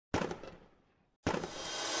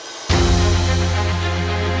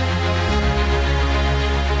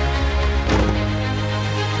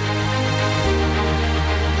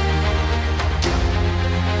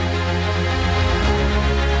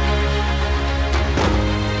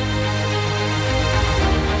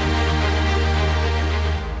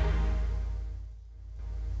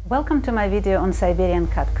Welcome to my video on Siberian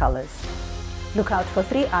cat colors. Look out for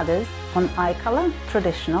 3 others on eye color,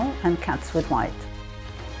 traditional and cats with white.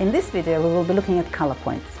 In this video we will be looking at color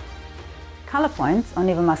points. Color points on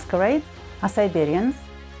Neva Masquerade are Siberians,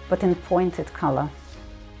 but in pointed color.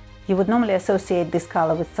 You would normally associate this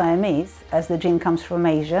color with Siamese, as the gene comes from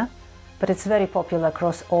Asia, but it's very popular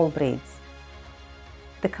across all breeds.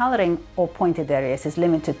 The coloring or pointed areas is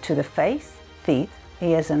limited to the face, feet,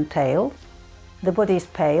 ears and tail. The body is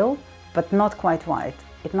pale, but not quite white.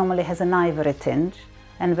 It normally has an ivory tinge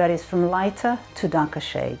and varies from lighter to darker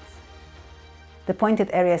shades. The pointed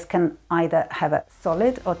areas can either have a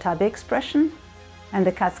solid or tabby expression, and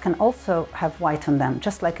the cats can also have white on them,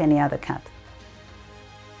 just like any other cat.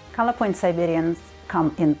 Color point Siberians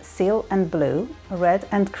come in seal and blue, red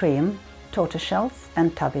and cream, tortoiseshells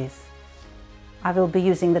and tabbies. I will be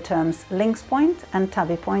using the terms lynx point and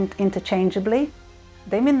tabby point interchangeably.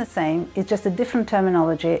 They mean the same, it's just a different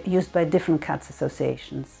terminology used by different cats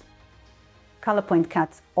associations. Color point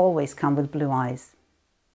cats always come with blue eyes.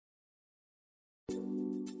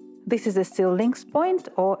 This is a seal lynx point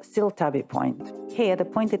or seal tabby point. Here the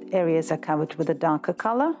pointed areas are covered with a darker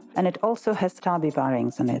color, and it also has tabby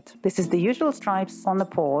barrings on it. This is the usual stripes on the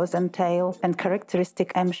paws and tail and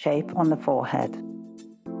characteristic M shape on the forehead.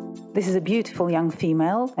 This is a beautiful young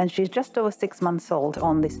female, and she's just over 6 months old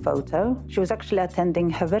on this photo. She was actually attending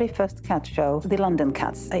her very first cat show, the London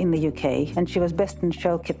Cats in the UK, and she was best in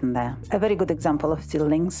show kitten there. A very good example of seal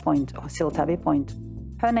lynx point or seal tabby point.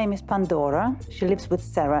 Her name is Pandora. She lives with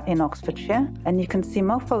Sarah in Oxfordshire, and you can see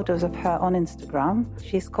more photos of her on Instagram.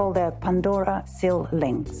 She's called a Pandora Seal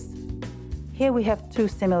Lynx. Here we have 2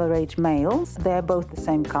 similar age males. They're both the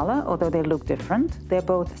same color, although they look different. They're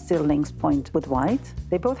both seal lynx point with white.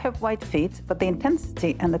 They both have white feet, but the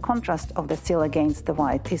intensity and the contrast of the seal against the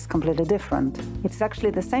white is completely different. It's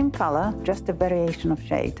actually the same color, just a variation of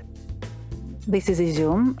shade. This is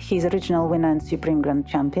Izum. He's original winner and Supreme Grand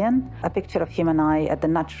Champion. A picture of him and I at the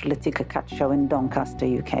Naturalitica Cat Show in Doncaster,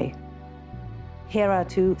 UK. Here are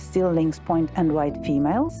 2 seal lynx point and white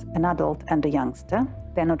females, an adult and a youngster.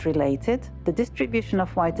 They're not related. The distribution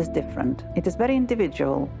of white is different. It is very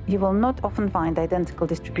individual. You will not often find identical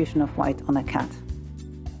distribution of white on a cat.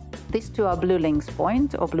 These 2 are blue lynx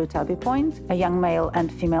point or blue tabby point, a young male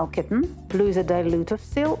and female kitten. Blue is a dilute of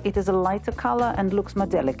seal. It is a lighter color and looks more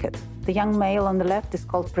delicate. The young male on the left is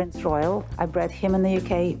called Prince Royal. I bred him in the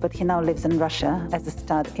UK, but he now lives in Russia as a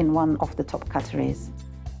stud in one of the top catteries.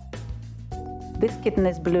 This kitten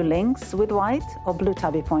is blue lynx with white or blue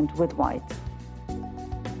tabby point with white.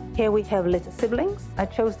 Here we have little siblings. I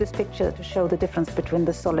chose this picture to show the difference between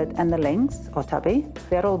the solid and the lynx or tabby.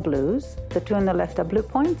 They're all blues. The 2 on the left are blue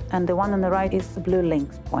point, and the one on the right is blue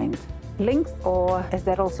lynx point. Lynx, or as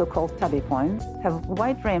they're also called tabby points, have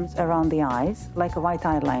white rims around the eyes, like a white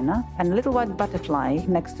eyeliner, and a little white butterfly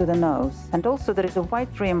next to the nose. And also there is a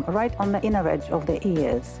white rim right on the inner edge of the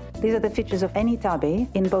ears. These are the features of any tabby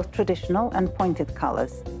in both traditional and pointed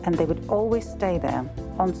colors, and they would always stay there.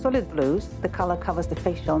 On solid blues, the color covers the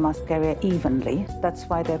facial mask area evenly. That's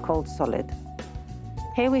why they're called solid.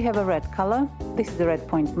 Here we have a red color. This is a red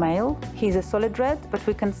point male. He's a solid red, but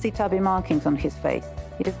we can see tabby markings on his face.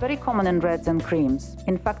 It is very common in reds and creams.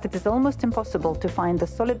 In fact, it is almost impossible to find a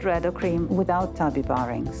solid red or cream without tabby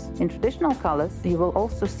barrings. In traditional colors, you will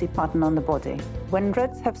also see pattern on the body. When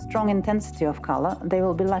reds have strong intensity of color, they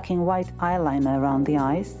will be lacking white eyeliner around the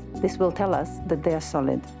eyes. This will tell us that they are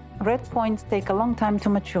solid. Red points take a long time to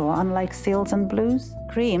mature, unlike seals and blues.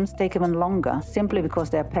 Creams take even longer, simply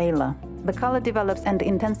because they're paler. The color develops and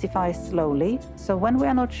intensifies slowly, so when we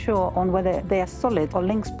are not sure on whether they are solid or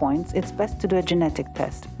lynx points, it's best to do a genetic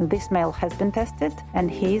test. This male has been tested,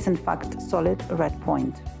 and he is in fact solid red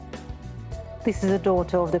point. This is a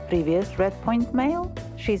daughter of the previous red point male.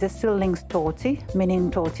 She's a seal lynx tortie,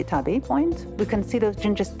 meaning tortie tabby point. We can see those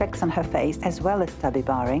ginger specks on her face as well as tabby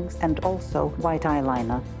barrings and also white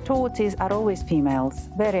eyeliner. Torties are always females.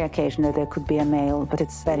 Very occasionally there could be a male, but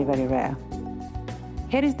it's very, very rare.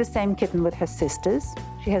 Here is the same kitten with her sisters.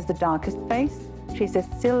 She has the darkest face. She's a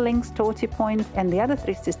seal lynx tortie point, and the other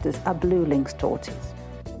 3 sisters are blue lynx torties.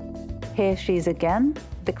 Here she is again.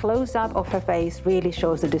 The close-up of her face really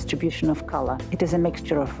shows the distribution of color. It is a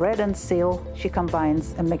mixture of red and seal. She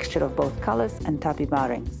combines a mixture of both colors and tabby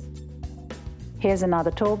barrings. Here's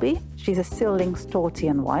another Toby. She's a seal lynx tortie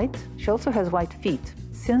and white. She also has white feet.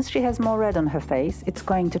 Since she has more red on her face, it's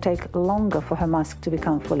going to take longer for her mask to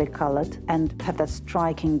become fully colored and have that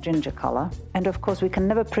striking ginger color. And of course, we can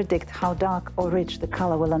never predict how dark or rich the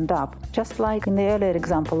color will end up, just like in the earlier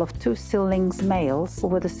example of 2 seal lynx males who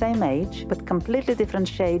were the same age, but completely different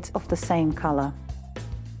shades of the same color.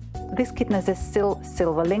 This kitten is a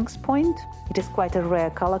silver lynx point. It is quite a rare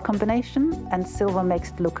color combination, and silver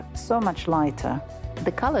makes it look so much lighter.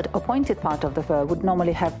 The colored or pointed part of the fur would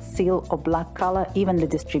normally have seal or black color evenly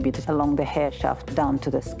distributed along the hair shaft down to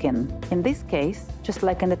the skin. In this case, just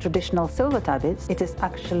like in the traditional silver tabbies, it is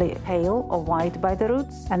actually pale or white by the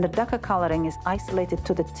roots, and the darker coloring is isolated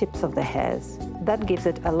to the tips of the hairs. That gives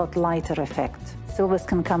it a lot lighter effect. Silvers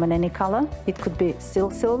can come in any color. It could be seal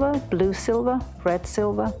silver, blue silver, red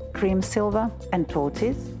silver, cream silver, and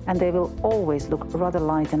tortoise, and they will always look rather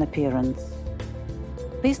light in appearance.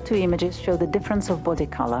 These two images show the difference of body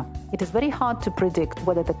color. It is very hard to predict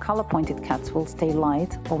whether the color-pointed cats will stay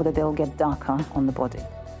light or whether they'll get darker on the body.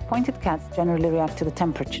 Pointed cats generally react to the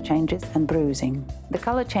temperature changes and bruising. The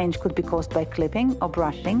color change could be caused by clipping or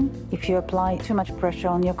brushing if you apply too much pressure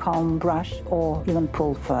on your comb, brush, or even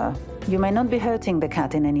pull fur. You may not be hurting the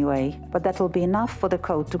cat in any way, but that will be enough for the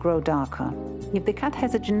coat to grow darker. If the cat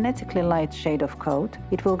has a genetically light shade of coat,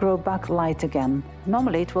 it will grow back light again.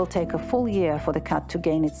 Normally, it will take a full year for the cat to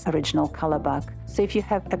gain its original color back. So if you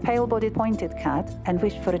have a pale-bodied pointed cat and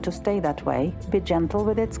wish for it to stay that way, be gentle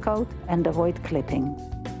with its coat and avoid clipping.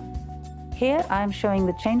 Here I am showing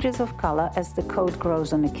the changes of color as the coat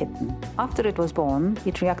grows on a kitten. After it was born,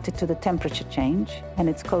 it reacted to the temperature change and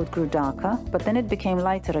its coat grew darker, but then it became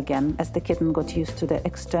lighter again as the kitten got used to the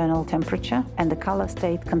external temperature and the color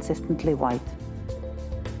stayed consistently white.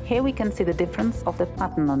 Here we can see the difference of the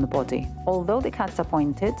pattern on the body. Although the cats are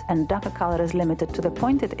pointed and darker color is limited to the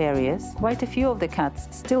pointed areas, quite a few of the cats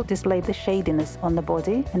still display the shadiness on the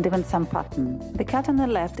body and even some pattern. The cat on the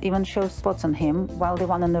left even shows spots on him, while the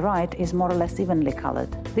one on the right is more or less evenly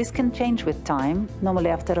colored. This can change with time, normally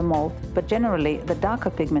after a molt, but generally the darker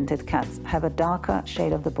pigmented cats have a darker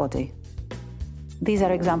shade of the body. These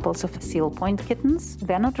are examples of seal point kittens.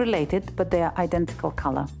 They are not related, but they are identical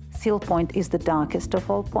color. Seal point is the darkest of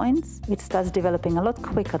all points. It starts developing a lot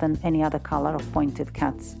quicker than any other color of pointed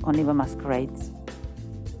cats or never masquerades.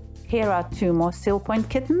 Here are two more seal point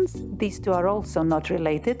kittens. These two are also not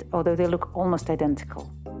related, although they look almost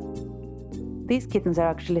identical. These kittens are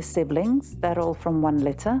actually siblings. They're all from one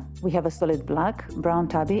litter. We have a solid black, brown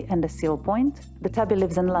tabby and a seal point. The tabby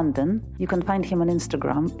lives in London. You can find him on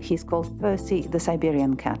Instagram. He's called Percy the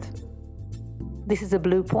Siberian cat. This is a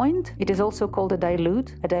blue point. It is also called a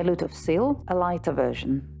dilute of seal, a lighter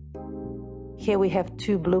version. Here we have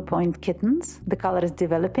two blue point kittens. The color is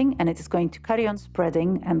developing and it is going to carry on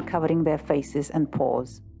spreading and covering their faces and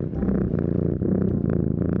paws.